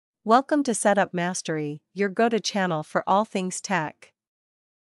Welcome to Setup Mastery, your go-to channel for all things tech.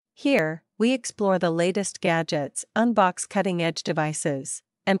 Here, we explore the latest gadgets, unbox cutting-edge devices,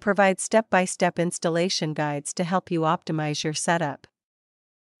 and provide step-by-step installation guides to help you optimize your setup.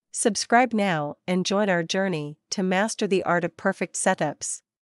 Subscribe now and join our journey to master the art of perfect setups.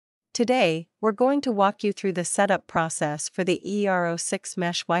 Today, we're going to walk you through the setup process for the EERO 6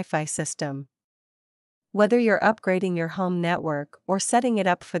 Mesh Wi-Fi system. Whether you're upgrading your home network or setting it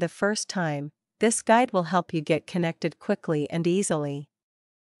up for the first time, this guide will help you get connected quickly and easily.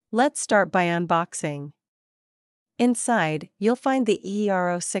 Let's start by unboxing. Inside, you'll find the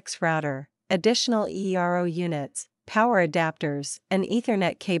EERO 6 router, additional EERO units, power adapters, an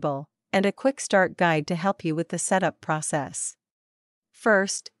Ethernet cable, and a quick start guide to help you with the setup process.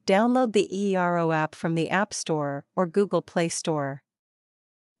 First, download the EERO app from the App Store or Google Play Store.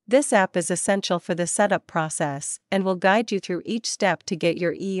 This app is essential for the setup process and will guide you through each step to get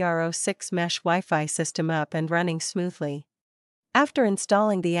your EERO 6 Mesh Wi-Fi system up and running smoothly. After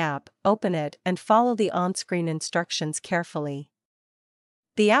installing the app, open it and follow the on-screen instructions carefully.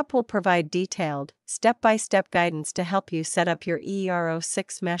 The app will provide detailed, step-by-step guidance to help you set up your EERO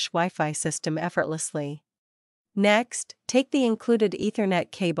 6 Mesh Wi-Fi system effortlessly. Next, take the included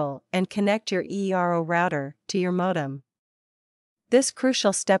Ethernet cable and connect your EERO router to your modem. This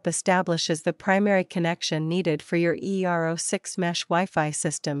crucial step establishes the primary connection needed for your EERO 6 Mesh Wi-Fi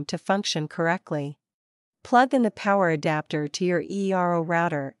system to function correctly. Plug in the power adapter to your EERO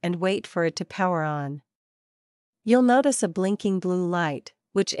router and wait for it to power on. You'll notice a blinking blue light,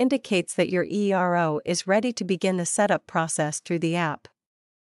 which indicates that your EERO is ready to begin the setup process through the app.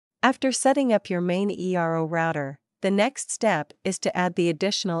 After setting up your main EERO router, the next step is to add the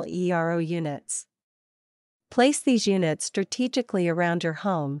additional EERO units. Place these units strategically around your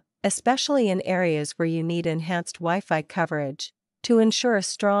home, especially in areas where you need enhanced Wi-Fi coverage, to ensure a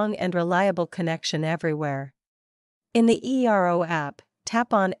strong and reliable connection everywhere. In the EERO app,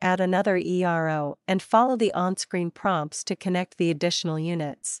 tap on Add another EERO and follow the on-screen prompts to connect the additional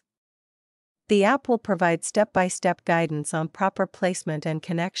units. The app will provide step-by-step guidance on proper placement and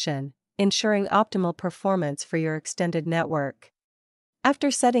connection, ensuring optimal performance for your extended network. After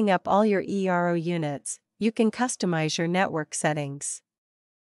setting up all your EERO units, you can customize your network settings.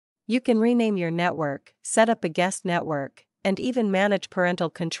 You can rename your network, set up a guest network, and even manage parental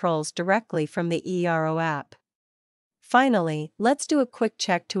controls directly from the EERO app. Finally, let's do a quick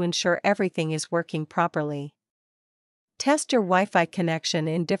check to ensure everything is working properly. Test your Wi-Fi connection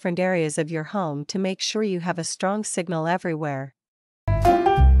in different areas of your home to make sure you have a strong signal everywhere.